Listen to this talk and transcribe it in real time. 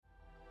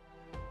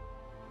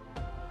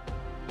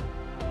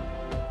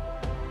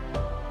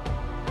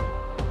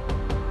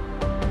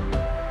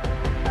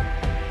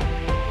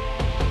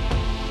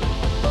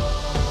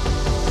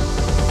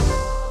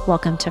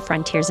Welcome to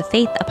Frontiers of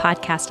Faith, a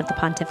podcast of the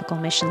Pontifical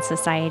Mission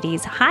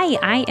Societies. Hi,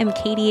 I am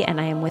Katie,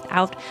 and I am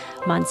without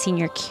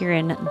Monsignor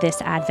Kieran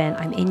this Advent.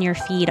 I'm in your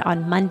feed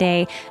on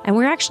Monday, and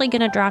we're actually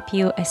going to drop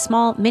you a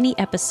small mini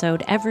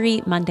episode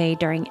every Monday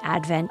during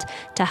Advent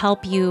to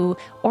help you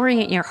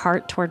orient your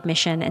heart toward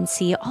mission and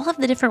see all of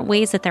the different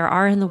ways that there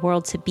are in the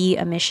world to be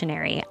a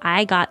missionary.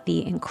 I got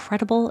the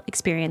incredible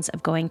experience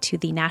of going to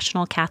the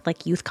National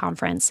Catholic Youth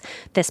Conference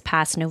this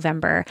past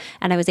November,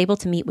 and I was able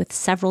to meet with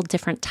several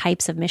different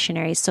types of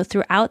missionaries. So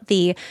throughout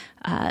the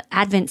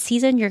Advent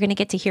season, you're going to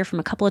get to hear from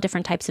a couple of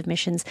different types of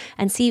missions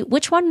and see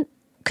which one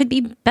could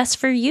be best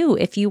for you.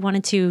 If you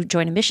wanted to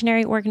join a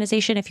missionary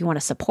organization, if you want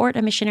to support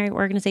a missionary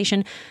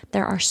organization,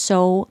 there are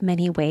so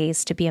many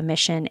ways to be a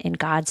mission in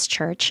God's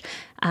church.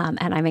 And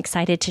I'm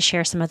excited to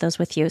share some of those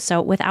with you.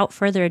 So without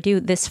further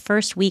ado, this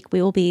first week,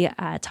 we will be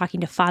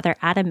talking to Father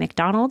Adam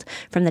McDonald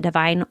from the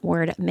Divine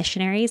Word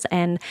Missionaries.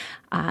 And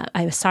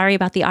I was sorry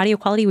about the audio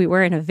quality. We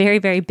were in a very,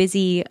 very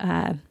busy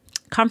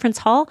conference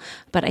hall,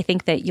 but I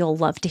think that you'll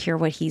love to hear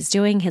what he's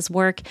doing, his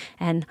work,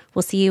 and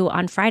we'll see you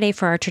on Friday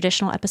for our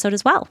traditional episode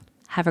as well.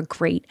 Have a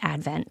great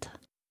Advent.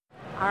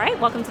 All right,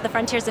 welcome to the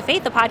Frontiers of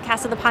Faith, the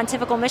podcast of the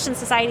Pontifical Mission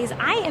Societies.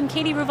 I am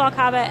Katie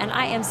Ruvalcaba, and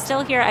I am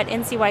still here at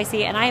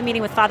NCYC, and I am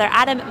meeting with Father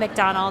Adam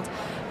McDonald,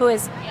 who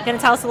is going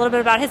to tell us a little bit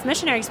about his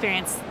missionary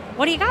experience.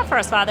 What do you got for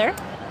us, Father?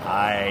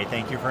 Hi,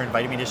 thank you for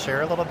inviting me to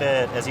share a little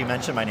bit. As you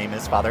mentioned, my name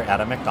is Father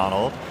Adam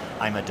McDonald.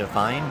 I'm a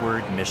Divine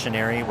Word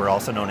missionary. We're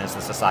also known as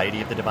the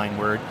Society of the Divine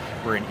Word.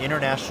 We're an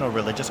international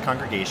religious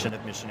congregation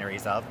of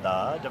missionaries of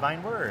the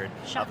Divine Word,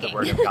 Shocking. of the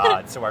Word of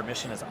God. So our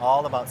mission is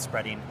all about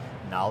spreading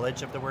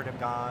knowledge of the Word of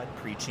God,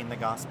 preaching the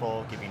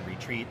gospel, giving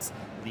retreats,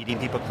 leading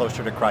people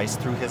closer to Christ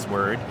through His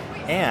Word,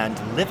 and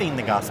living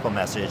the gospel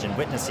message and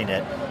witnessing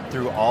it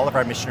through all of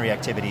our missionary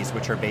activities,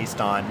 which are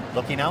based on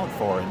looking out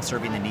for and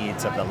serving the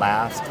needs of the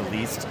last, the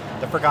least,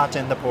 the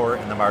forgotten, the poor,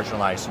 and the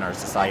marginalized in our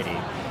society.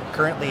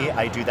 Currently,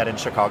 I do that in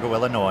Chicago,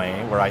 Illinois,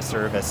 where I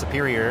serve as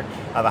superior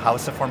of a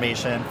house of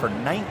formation for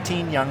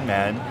 19 young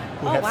men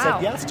who have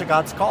said yes to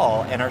God's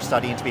call and are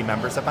studying to be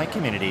members of my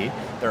community.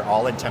 They're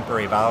all in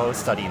temporary vows,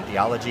 studying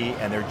theology,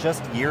 and they're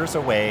just years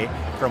away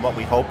from what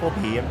we hope will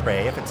be and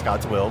pray, if it's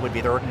God's will, would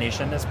be their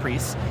ordination as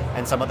priests,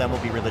 and some of them will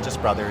be religious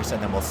brothers,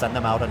 and then we'll send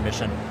them out on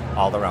mission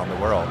all around the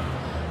world.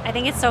 I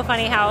think it's so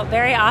funny how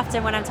very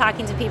often when I'm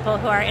talking to people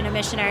who are in a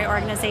missionary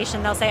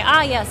organization, they'll say,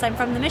 yes, I'm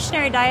from the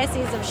Missionary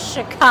Diocese of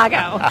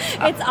Chicago.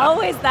 It's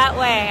always that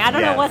way. I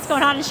don't know what's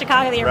going on in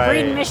Chicago that you're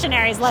breeding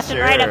missionaries left and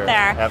right up there.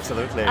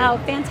 Absolutely. Oh,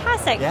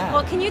 fantastic. Yeah.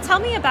 Well, can you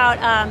tell me about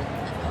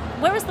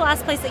where was the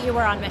last place that you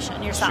were on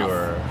mission yourself?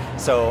 Sure.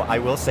 So I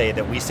will say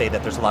that we say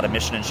that there's a lot of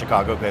mission in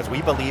Chicago because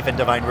we believe in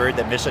Divine Word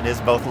that mission is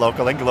both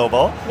local and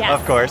global,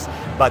 of course.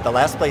 But the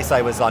last place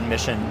I was on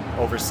mission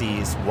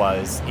overseas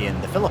was in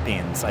the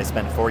Philippines. I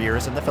spent 4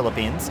 years in the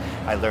Philippines.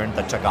 I learned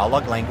the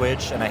Tagalog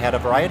language, and I had a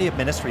variety of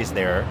ministries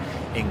there,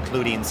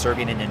 including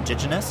serving an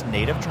indigenous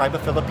native tribe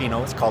of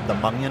Filipinos called the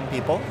Hmongyan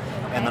people.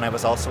 And then I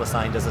was also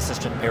assigned as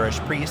assistant parish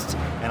priest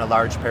in a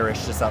large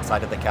parish just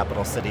outside of the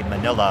capital city,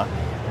 Manila,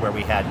 where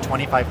we had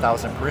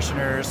 25,000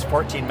 parishioners,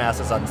 14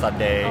 masses on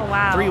Sunday,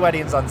 3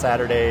 weddings on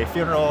Saturday,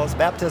 funerals,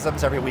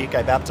 baptisms every week.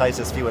 I baptized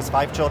as few as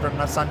 5 children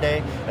on a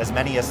Sunday, as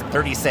many as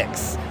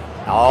 36,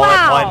 all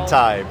at one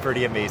time.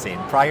 Pretty amazing.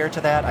 Prior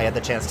to that, I had the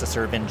chance to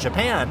serve in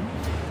Japan.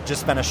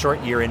 Just spent a short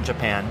year in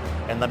Japan,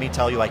 and let me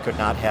tell you, I could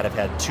not have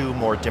had 2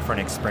 more different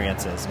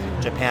experiences.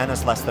 Japan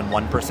is less than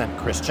 1%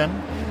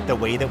 Christian. The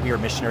way that we are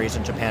missionaries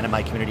in Japan in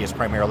my community is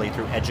primarily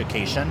through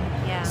education.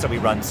 So we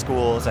run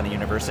schools and a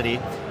university.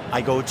 I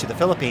go to the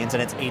Philippines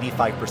and it's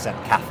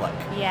 85%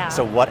 Catholic.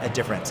 So what a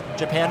difference.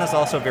 Japan is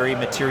also very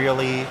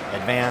materially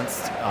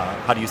advanced,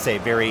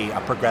 very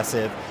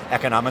progressive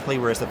economically,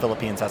 whereas the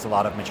Philippines has a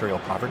lot of material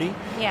poverty.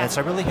 And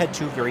so I really had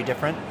 2 very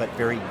different but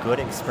very good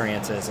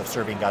experiences of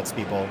serving God's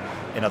people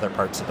in other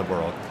parts of the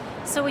world.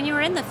 So when you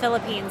were in the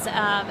Philippines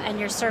and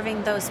you're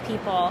serving those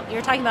people,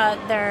 you're talking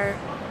about their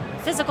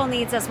physical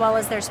needs as well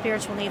as their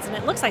spiritual needs, and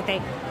it looks like they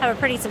have a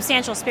pretty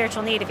substantial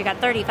spiritual need if you got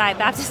 35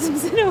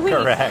 baptisms in a week.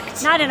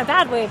 Correct. Not in a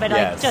bad way, but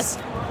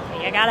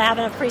you got to have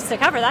enough priests to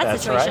cover that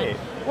situation. Right.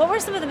 What were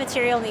some of the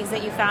material needs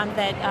that you found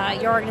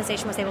that your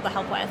organization was able to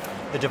help with?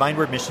 The Divine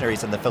Word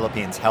Missionaries in the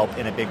Philippines help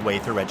in a big way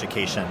through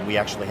education. We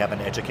actually have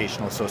an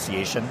educational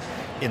association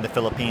in the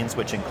Philippines,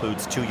 which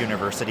includes 2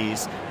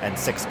 universities and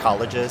 6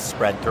 colleges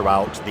spread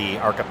throughout the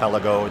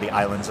archipelago, the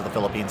islands of the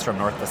Philippines from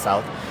north to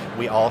south.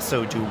 We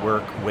also do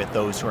work with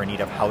those who are in need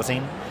of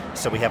housing.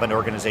 So we have an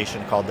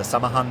organization called the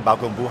Samahang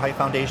Bagong Buhay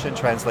Foundation,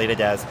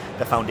 translated as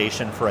the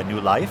Foundation for a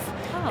New Life.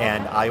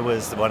 And I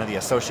was one of the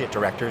associate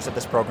directors of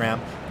this program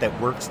that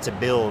works to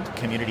build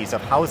communities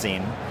of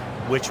housing,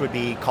 which would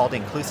be called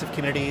inclusive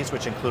communities,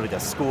 which included a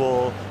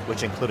school,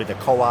 which included a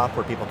co-op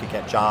where people could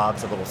get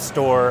jobs, a little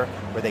store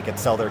where they could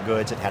sell their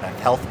goods. It had a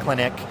health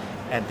clinic.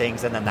 and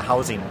things, and then the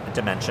housing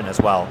dimension as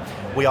well.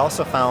 We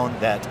also found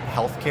that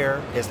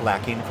healthcare is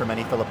lacking for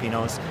many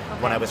Filipinos.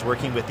 Okay. When I was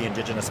working with the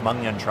indigenous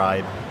Hmong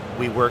tribe,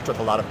 we worked with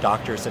a lot of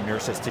doctors and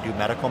nurses to do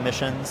medical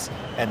missions,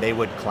 and they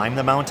would climb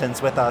the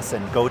mountains with us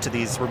and go to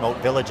these remote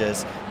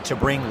villages to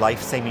bring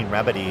life-saving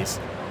remedies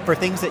for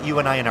things that you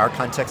and I in our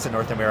context in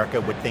North America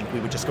would think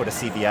we would just go to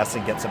CVS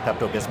and get some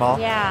Pepto-Bismol.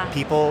 Yeah.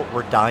 People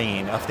were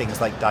dying of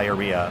things like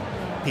diarrhea,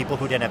 people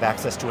who didn't have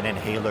access to an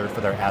inhaler for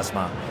their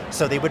asthma.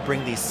 So they would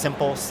bring these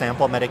simple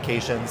sample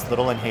medications,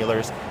 little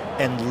inhalers,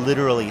 and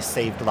literally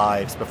saved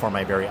lives before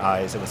my very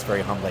eyes. It was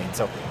very humbling.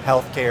 So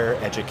healthcare,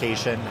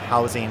 education,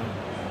 housing,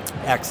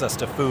 access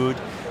to food.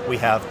 We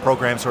have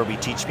programs where we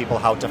teach people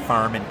how to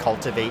farm and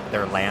cultivate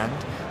their land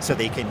so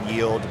they can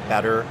yield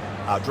better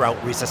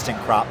drought-resistant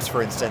crops,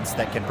 for instance,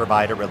 that can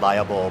provide a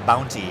reliable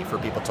bounty for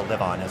people to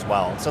live on as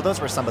well. So those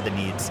were some of the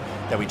needs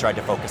that we tried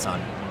to focus on.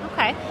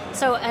 Okay.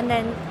 So, and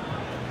then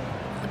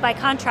by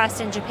contrast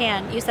in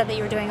Japan, you said that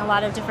you were doing a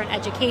lot of different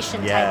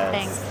education type of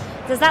things.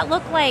 Does that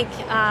look like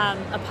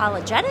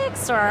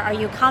apologetics, or are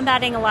you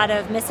combating a lot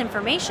of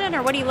misinformation,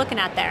 or what are you looking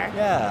at there?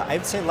 Yeah, I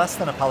would say less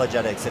than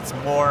apologetics. It's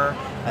more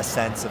a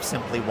sense of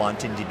simply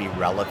wanting to be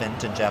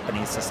relevant in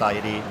Japanese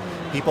society.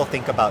 People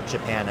think about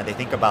Japan, and they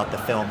think about the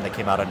film that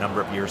came out a number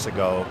of years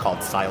ago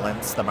called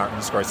Silence, the Martin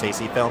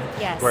Scorsese film,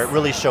 where it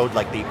really showed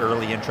like the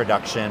early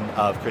introduction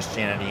of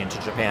Christianity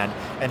into Japan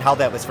and how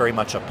that was very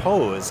much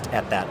opposed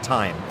at that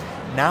time.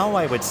 Now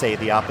I would say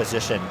the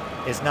opposition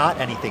is not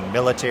anything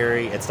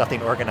military, it's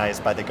nothing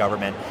organized by the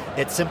government,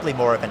 it's simply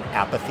more of an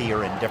apathy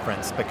or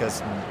indifference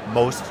because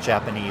most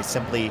Japanese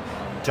simply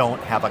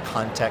don't have a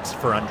context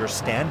for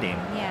understanding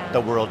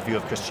the worldview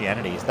of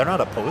Christianity. They're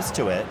not opposed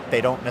to it,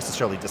 they don't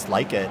necessarily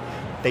dislike it,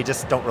 they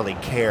just don't really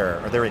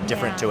care or they're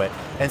indifferent to it.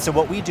 And so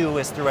what we do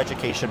is through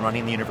education,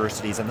 running the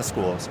universities and the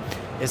schools,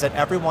 is that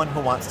everyone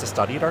who wants to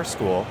study at our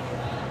school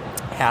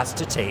has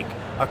to take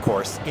a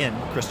course in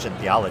Christian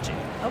theology.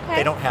 Okay.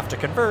 They don't have to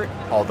convert,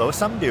 although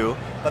some do,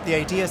 but the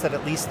idea is that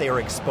at least they are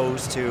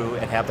exposed to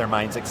and have their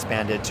minds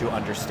expanded to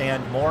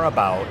understand more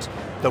about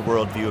the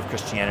worldview of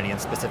Christianity and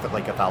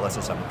specifically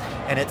Catholicism.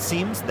 And it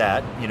seems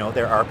that,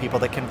 there are people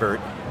that convert.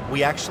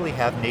 We actually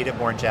have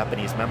native-born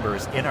Japanese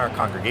members in our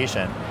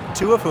congregation,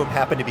 2 of whom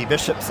happen to be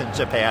bishops in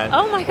Japan.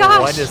 Oh my gosh!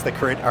 One is the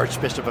current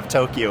Archbishop of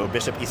Tokyo,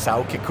 Bishop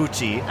Isao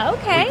Kikuchi.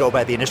 Okay. We go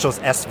by the initials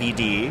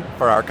SVD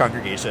for our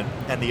congregation.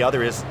 And the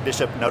other is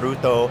Bishop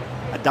Daisuke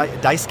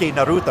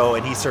Naruto,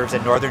 and he serves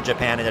in northern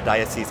Japan in a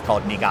diocese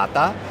called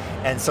Niigata.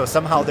 And so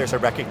somehow there's a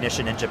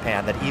recognition in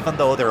Japan that even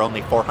though there are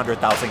only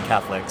 400,000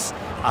 Catholics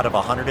out of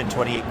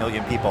 128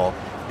 million people,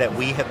 that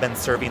we have been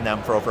serving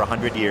them for over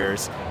 100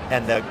 years.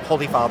 And the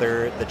Holy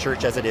Father, the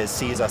church as it is,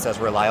 sees us as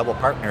reliable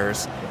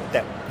partners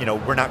that,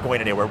 we're not going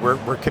anywhere.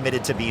 We're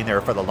committed to being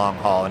there for the long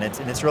haul. And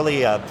it's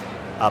really a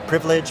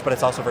privilege, but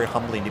it's also very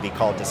humbling to be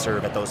called to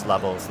serve at those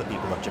levels, the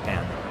people of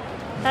Japan.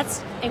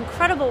 That's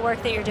incredible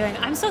work that you're doing.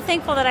 I'm so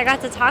thankful that I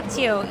got to talk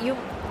to you. You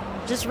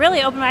just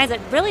really opened my eyes. I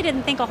really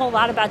didn't think a whole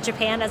lot about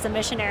Japan as a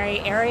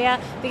missionary area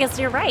because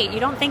you're right. You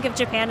don't think of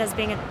Japan as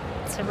being a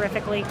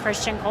terrifically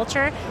Christian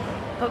culture.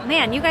 But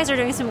man, you guys are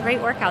doing some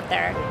great work out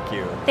there. Thank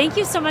you. Thank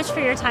you so much for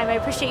your time. I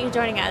appreciate you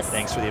joining us.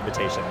 Thanks for the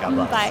invitation. God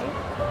bless. Bye.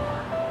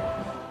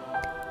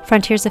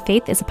 Frontiers of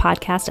Faith is a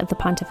podcast of the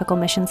Pontifical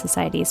Mission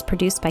Societies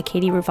produced by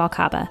Katie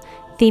Ruvalcaba.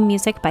 Theme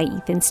music by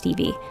Ethan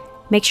Stevie.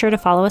 Make sure to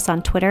follow us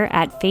on Twitter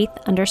at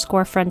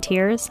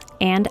faith_frontiers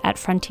and at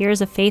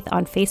Frontiers of Faith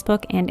on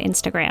Facebook and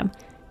Instagram.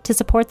 To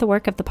support the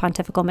work of the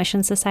Pontifical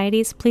Mission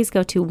Societies, please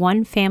go to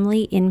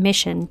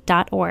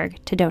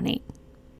onefamilyinmission.org to donate.